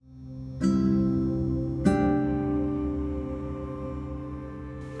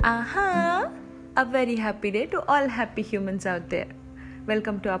Aha! A very happy day to all happy humans out there.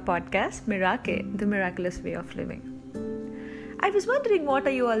 Welcome to our podcast, Miracle, the miraculous way of living. I was wondering, what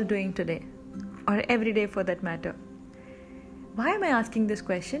are you all doing today? Or every day for that matter? Why am I asking this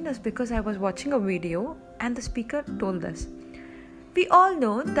question is because I was watching a video and the speaker told us. We all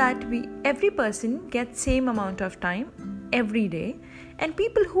know that every person gets same amount of time every day, and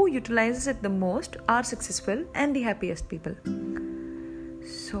people who utilizes it the most are successful and the happiest people.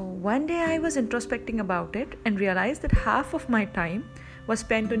 So one day I was introspecting about it and realized that half of my time was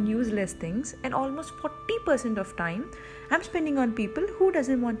spent on useless things, and almost 40% of time I'm spending on people who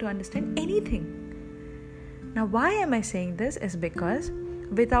doesn't want to understand anything. Now why am I saying this is because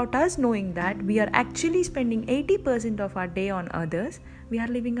without us knowing that we are actually spending 80% of our day on others, we are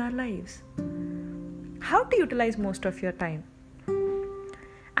living our lives. How to utilize most of your time?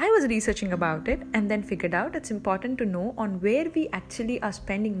 I was researching about it and then figured out it's important to know on where we actually are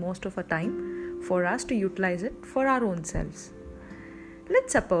spending most of our time for us to utilize it for our own selves.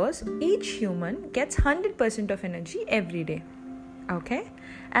 Let's suppose each human gets 100% of energy every day. Okay?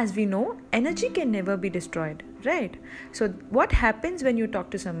 As we know, energy can never be destroyed, right? So what happens when you talk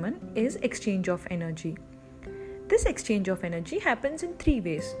to someone is exchange of energy. This exchange of energy happens in three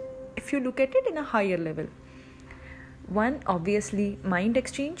ways, if you look at it in a higher level. One, obviously, mind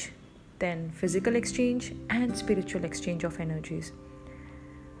exchange, then physical exchange, and spiritual exchange of energies.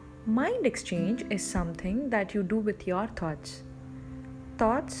 Mind exchange is something that you do with your thoughts.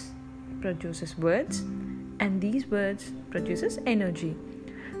 Thoughts produces words, and these words produces energy.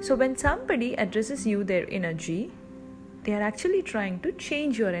 So when somebody addresses you their energy, they are actually trying to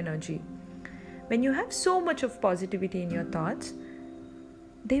change your energy. When you have so much of positivity in your thoughts,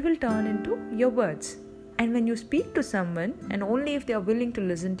 they will turn into your words. And when you speak to someone, and only if they are willing to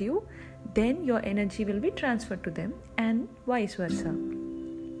listen to you, then your energy will be transferred to them, and vice versa.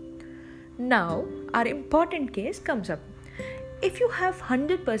 Now, our important case comes up. If you have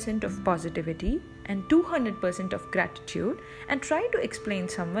 100% of positivity and 200% of gratitude and try to explain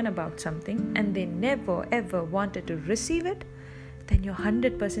someone about something and they never ever wanted to receive it, then your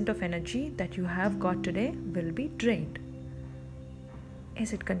 100% of energy that you have got today will be drained.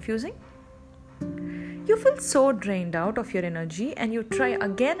 Is it confusing? You feel so drained out of your energy and you try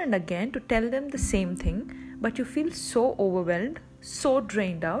again and again to tell them the same thing, but you feel so overwhelmed, so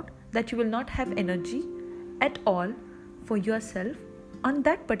drained out that you will not have energy at all for yourself on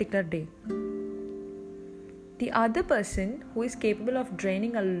that particular day. The other person who is capable of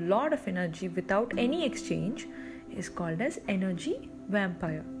draining a lot of energy without any exchange is called as energy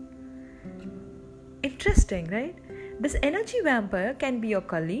vampire. Interesting, right? This energy vampire can be your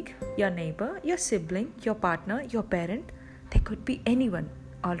colleague, your neighbor, your sibling, your partner, your parent. They could be anyone,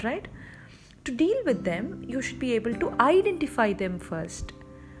 alright? To deal with them, you should be able to identify them first.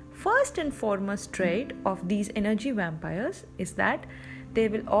 First and foremost trait of these energy vampires is that they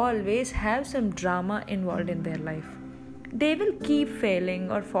will always have some drama involved in their life. They will keep failing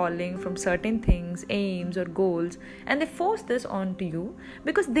or falling from certain things, aims or goals, and they force this onto you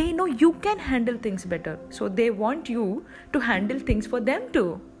because they know you can handle things better. So they want you to handle things for them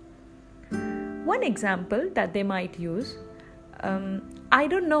too. One example that they might use, I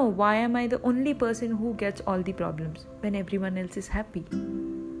don't know why am I the only person who gets all the problems when everyone else is happy.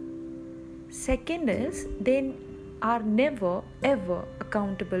 Second is, they are never ever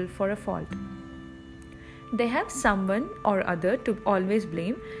accountable for a fault. They have someone or other to always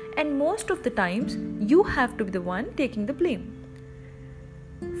blame, and most of the times you have to be the one taking the blame.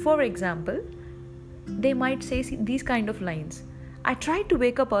 For example, they might say these kind of lines. I tried to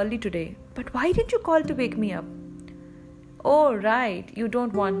wake up early today, but why didn't you call to wake me up? Oh right, you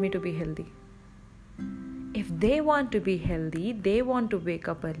don't want me to be healthy. If they want to be healthy, they want to wake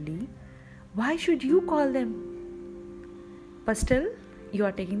up early, why should you call them? But still, you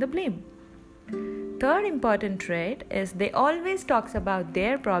are taking the blame. Third important trait is they always talks about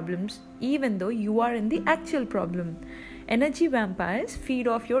their problems even though you are in the actual problem. Energy vampires feed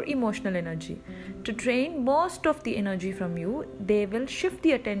off your emotional energy. To drain most of the energy from you, they will shift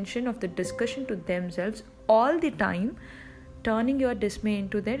the attention of the discussion to themselves all the time, turning your dismay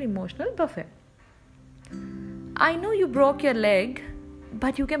into their emotional buffet. I know you broke your leg,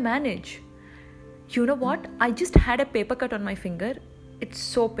 but you can manage. You know what? I just had a paper cut on my finger. It's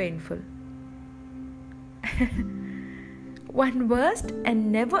so painful. One worst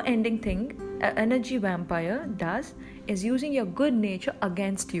and never-ending thing an energy vampire does is using your good nature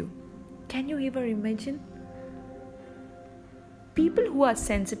against you. Can you ever imagine? People who are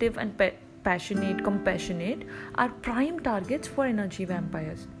sensitive and passionate, compassionate are prime targets for energy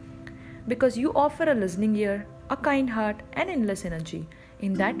vampires because you offer a listening ear, a kind heart, and endless energy.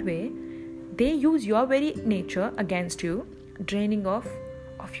 In that way, they use your very nature against you, draining off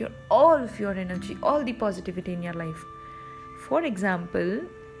all of your energy, all the positivity in your life. For example,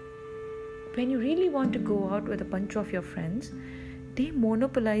 when you really want to go out with a bunch of your friends, they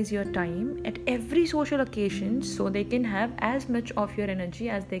monopolize your time at every social occasion so they can have as much of your energy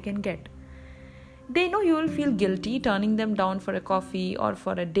as they can get. They know you will feel guilty turning them down for a coffee or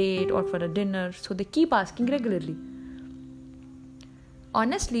for a date or for a dinner, so they keep asking regularly.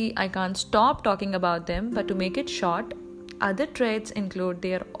 Honestly, I can't stop talking about them, but to make it short, other traits include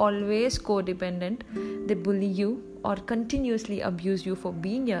they are always codependent, they bully you or continuously abuse you for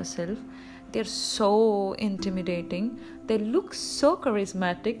being yourself. They're so intimidating, they look so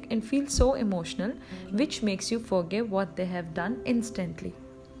charismatic and feel so emotional, which makes you forget what they have done instantly.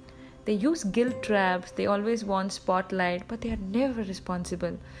 They use guilt traps, they always want spotlight, but they are never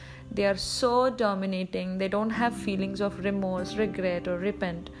responsible. They are so dominating, they don't have feelings of remorse, regret, or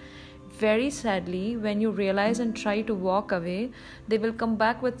repent. Very sadly, when you realize and try to walk away, they will come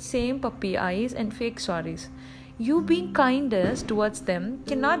back with same puppy eyes and fake sorries. You being kindest towards them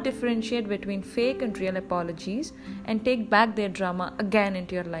cannot differentiate between fake and real apologies and take back their drama again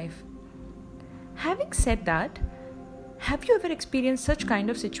into your life. Having said that, have you ever experienced such kind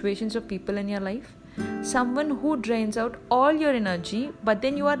of situations of people in your life? Someone who drains out all your energy, but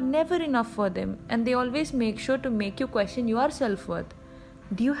then you are never enough for them and they always make sure to make you question your self-worth.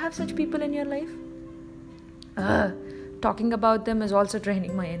 Do you have such people in your life? Talking about them is also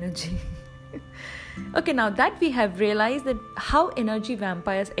draining my energy. Okay, now that we have realized that how energy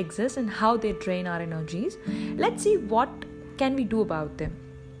vampires exist and how they drain our energies, let's see what can we do about them.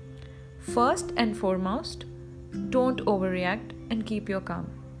 First and foremost, don't overreact and keep your calm.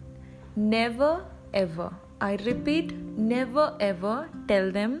 Never ever, I repeat, never ever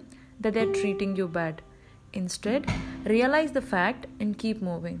tell them that they're treating you bad. Instead, realize the fact and keep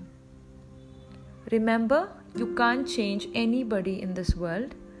moving. Remember, you can't change anybody in this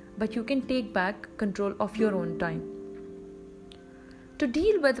world, but you can take back control of your own time. To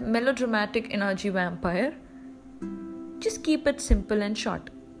deal with melodramatic energy vampire, just keep it simple and short.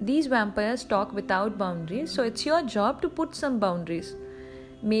 These vampires talk without boundaries, so it's your job to put some boundaries.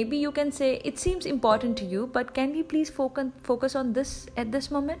 Maybe you can say, it seems important to you, but can we please focus on this at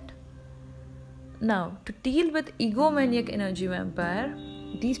this moment? Now, to deal with egomaniac energy vampire,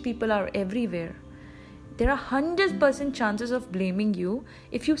 these people are everywhere. There are 100% chances of blaming you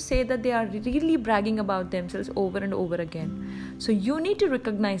if you say that they are really bragging about themselves over and over again. So you need to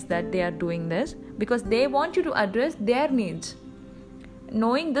recognize that they are doing this because they want you to address their needs.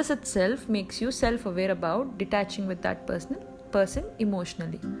 Knowing this itself makes you self-aware about detaching with that person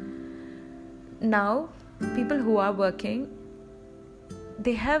emotionally. Now, people who are working,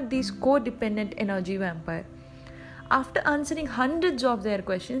 they have these codependent energy vampire. After answering hundreds of their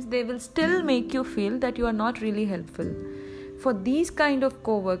questions, they will still make you feel that you are not really helpful. For these kind of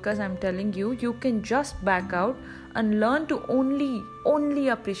co-workers, I'm telling you, you can just back out and learn to only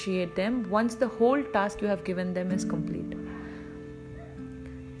appreciate them once the whole task you have given them is complete.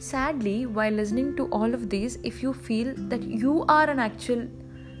 Sadly, while listening to all of these, if you feel that you are an actual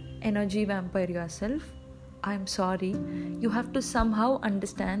energy vampire yourself, I'm sorry, you have to somehow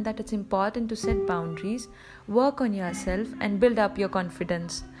understand that it's important to set boundaries, work on yourself and build up your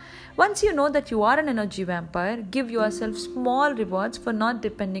confidence. Once you know that you are an energy vampire, give yourself small rewards for not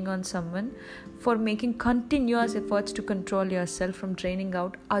depending on someone, for making continuous efforts to control yourself from draining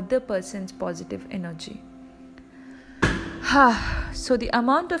out other person's positive energy. So the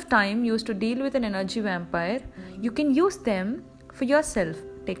amount of time used to deal with an energy vampire, you can use them for yourself.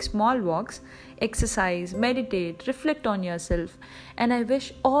 Take small walks, exercise, meditate, reflect on yourself. And I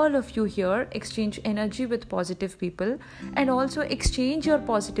wish all of you here exchange energy with positive people and also exchange your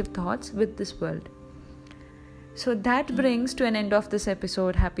positive thoughts with this world. So that brings to an end of this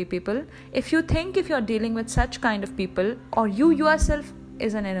episode, happy people. If you think if you're dealing with such kind of people or you yourself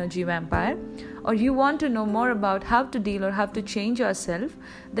is an energy vampire or you want to know more about how to deal or how to change yourself,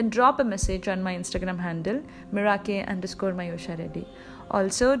 then drop a message on my Instagram handle, Mirake_Mayusha Reddy.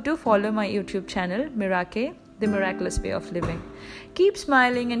 Also, do follow my YouTube channel, Mirake, The Miraculous Way of Living. Keep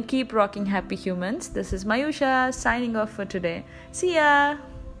smiling and keep rocking happy humans. This is Mayusha signing off for today. See ya!